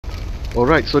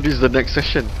Alright, so this is the next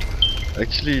session.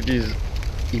 Actually, this is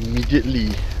immediately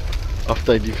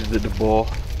after I defeated the boar.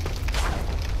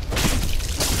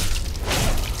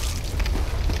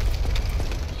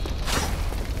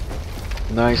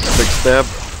 Nice backstab,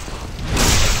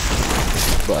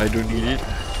 but I don't need it.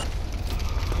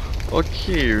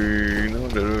 Okay, now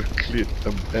that I've cleared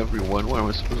everyone, what am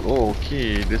I supposed to... Oh,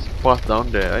 okay, there's a path down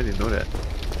there, I didn't know that.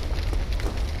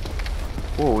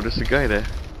 Oh, there's a guy there.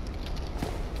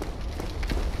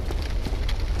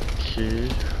 Okay.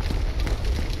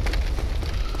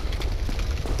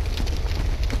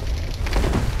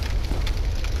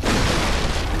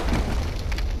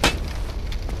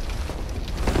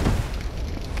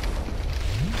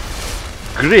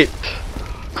 Great!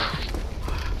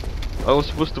 I was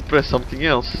supposed to press something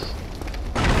else.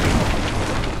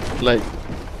 Like,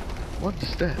 what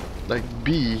is that? Like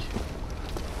B.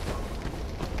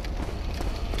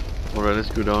 Alright, let's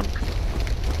go down.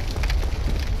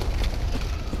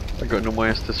 I got no more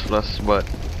Estes Flask, but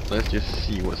let's just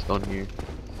see what's down here.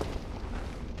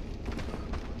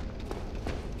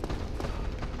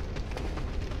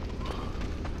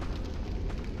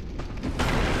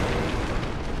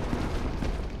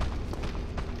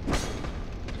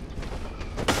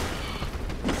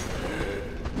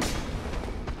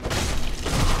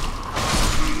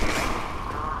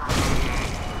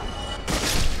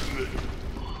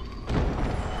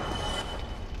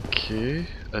 Okay,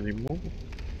 any more?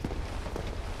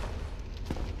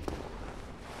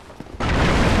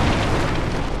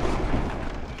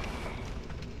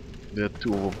 There are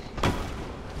two of them.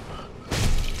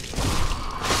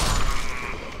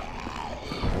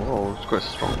 Wow, it's quite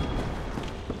strong.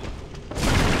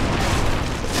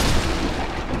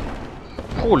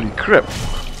 Holy crap!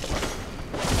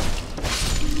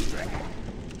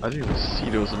 I didn't even see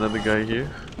there was another guy here.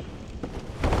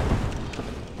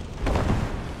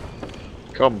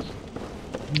 Come,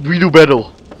 we do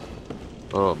battle.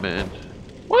 Oh man,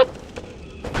 what?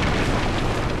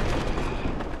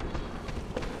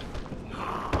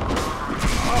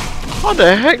 How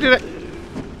the heck did I?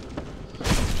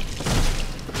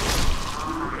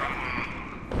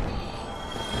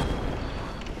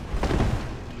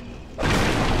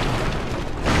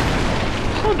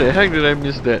 How the heck did I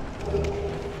miss that?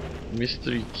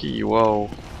 Mystery key,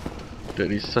 wow.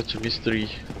 That is such a mystery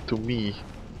to me.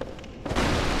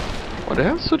 What the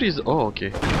hell? So this... Oh, okay.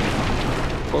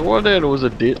 But what there was a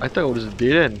dead... I thought it was a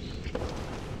dead end.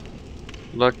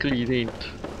 Luckily it ain't.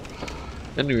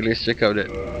 Anyway, let's check out that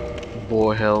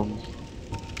boar helm.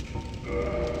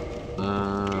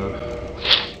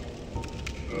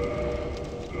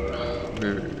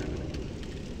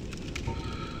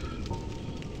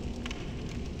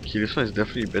 Okay, this one is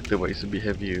definitely better, but it's a bit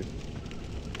heavier.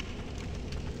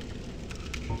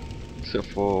 Except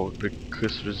for the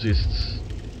curse resists.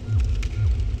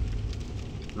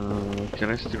 Can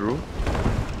I still roll?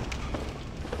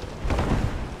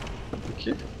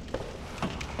 Okay.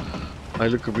 I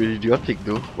look a bit idiotic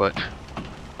though, but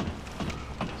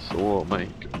so am I.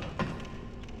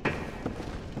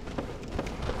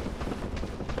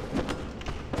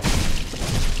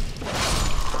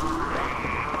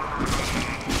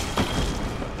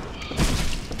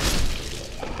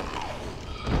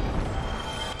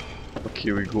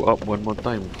 Okay, we go up one more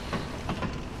time.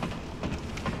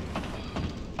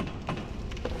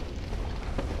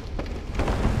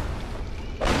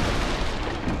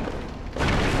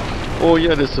 Oh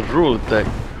yeah, there's a roll attack.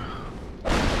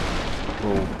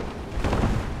 Oh.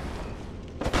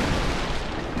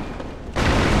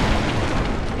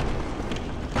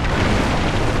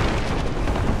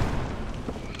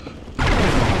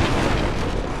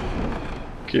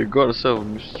 Okay, got ourselves a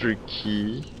mystery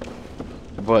key.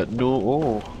 But no,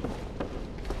 oh.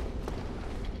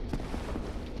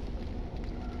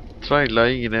 Try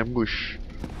lying in ambush.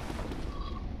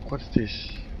 What's this?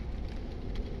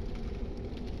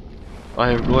 I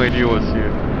have no idea what's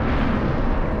here.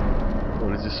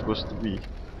 What is this supposed to be?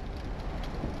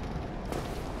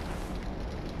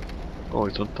 Oh,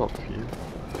 it's on top here.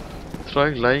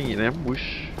 Try lying in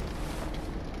ambush.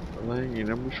 Lying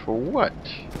in ambush for what?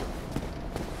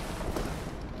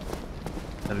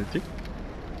 Anything?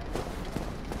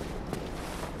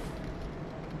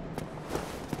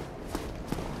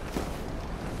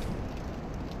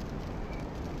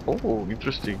 Oh,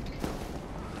 interesting.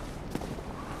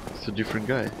 It's a different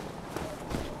guy.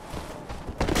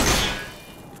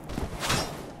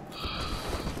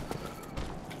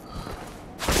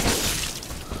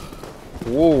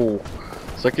 Whoa!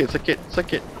 Sakit, sakit,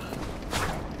 sakit!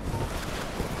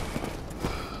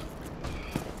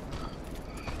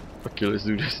 Okay, let's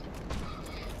do this.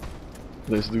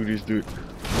 Let's do this, dude.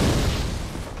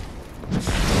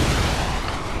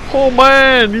 Oh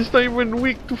man, he's not even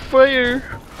weak to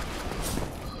fire.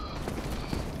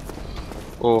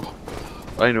 Oh,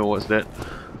 I know what's that.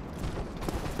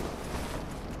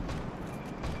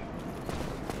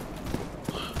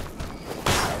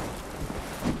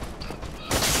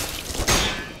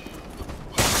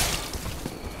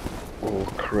 Oh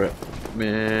crap,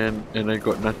 man, and I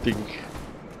got nothing.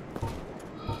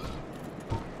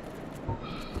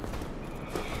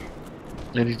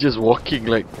 And he's just walking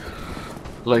like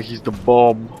he's the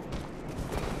bomb.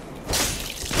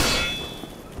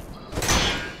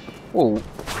 Oh,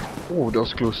 oh, that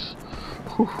was close.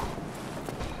 Whew.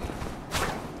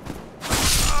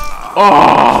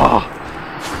 Ah!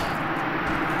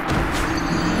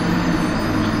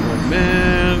 Oh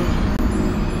man.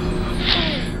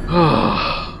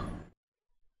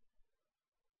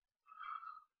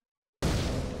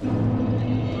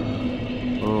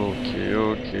 Okay,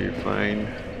 okay, fine.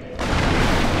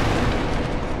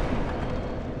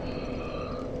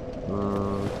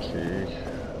 Okay.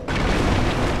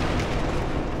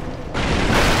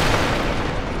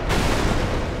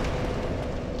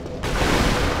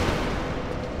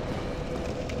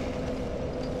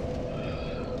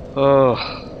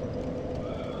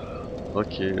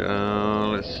 Okay,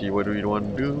 let's see, what do we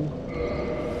want to do?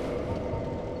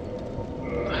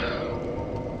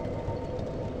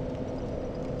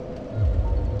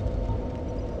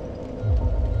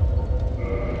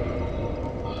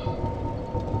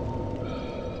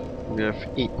 We have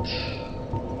 8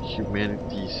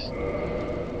 humanities.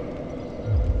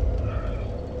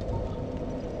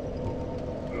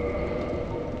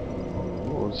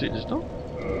 What was it just now?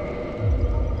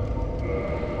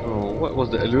 Oh, what was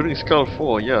the alluring skull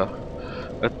for? Yeah.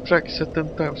 Attract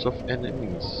certain types of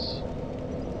enemies.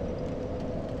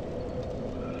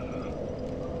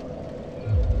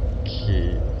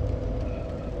 Okay.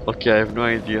 Okay, I have no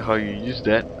idea how you use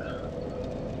that.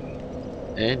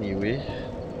 Anyway.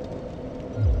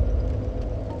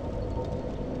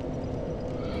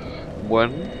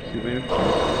 One humanity.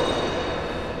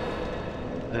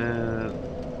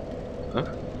 Huh?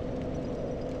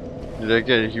 Did I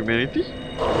get a humanity?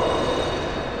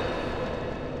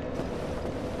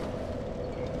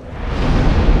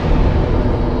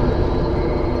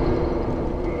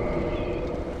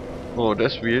 Oh,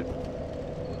 that's weird.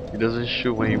 It doesn't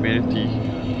show my humanity.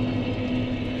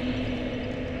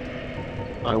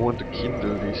 I want to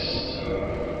kindle this.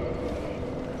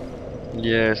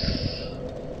 Yes.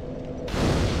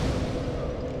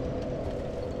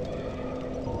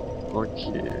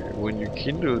 Okay, when you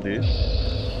kindle this,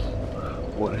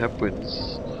 what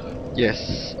happens?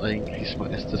 Yes, I increase my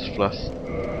Estus Flask.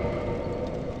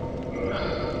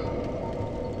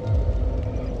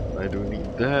 I don't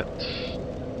need that.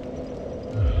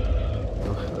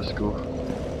 Oh, let's go.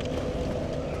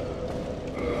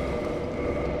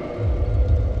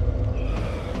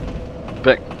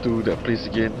 Back to that place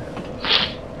again.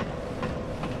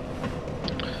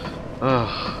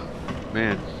 Ah,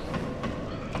 man.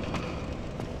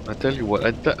 I tell you what,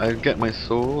 I get my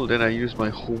soul, then I use my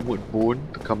homeward bone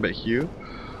to come back here.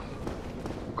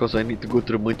 Because I need to go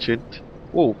to the merchant.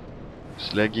 Whoa,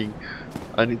 it's lagging.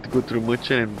 I need to go to the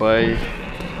merchant and buy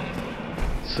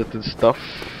certain stuff.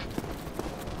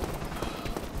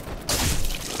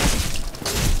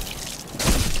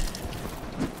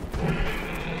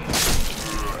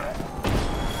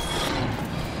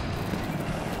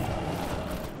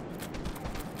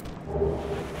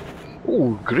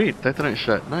 Oh, great, Titanite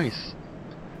shot, nice.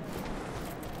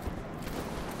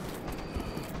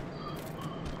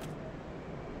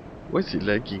 Why is it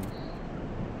lagging?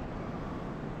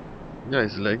 Yeah,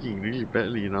 it's lagging really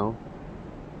badly now.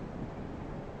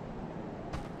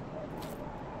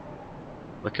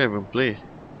 I can't even play.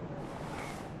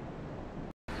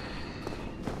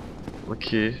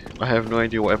 Okay, I have no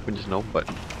idea what happened just now, but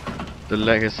the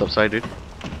lag has subsided.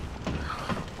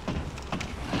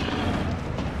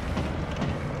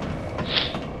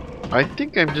 I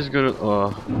think I'm just gonna...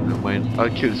 never mind. I'll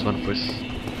kill this one first.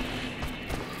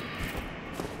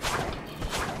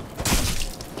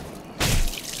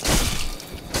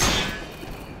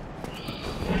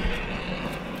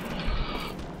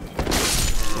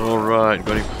 Alright,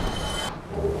 got him.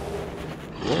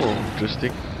 Oh,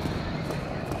 interesting.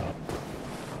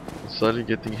 Suddenly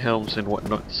getting helms and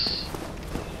whatnots.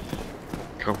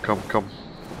 Come, come, come.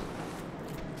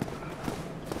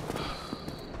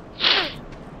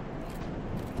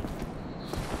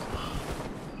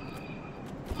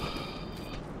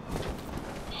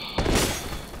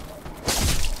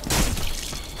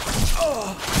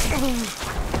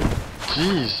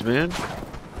 Jeez, man.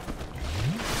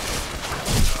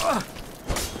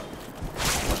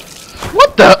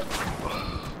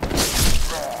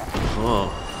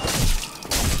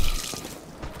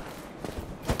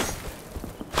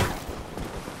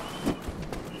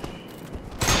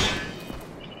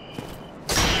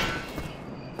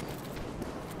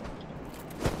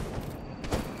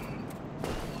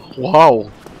 Wow.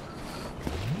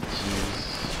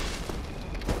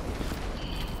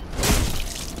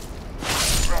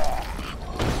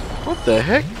 What the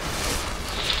heck?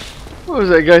 Why was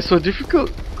that guy so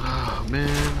difficult? Oh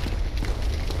man.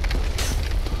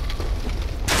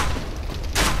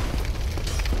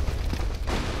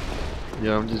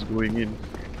 Yeah, I'm just going in.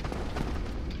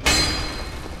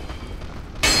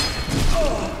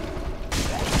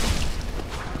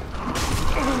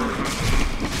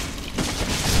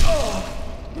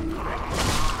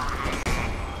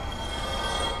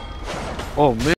 Oh man.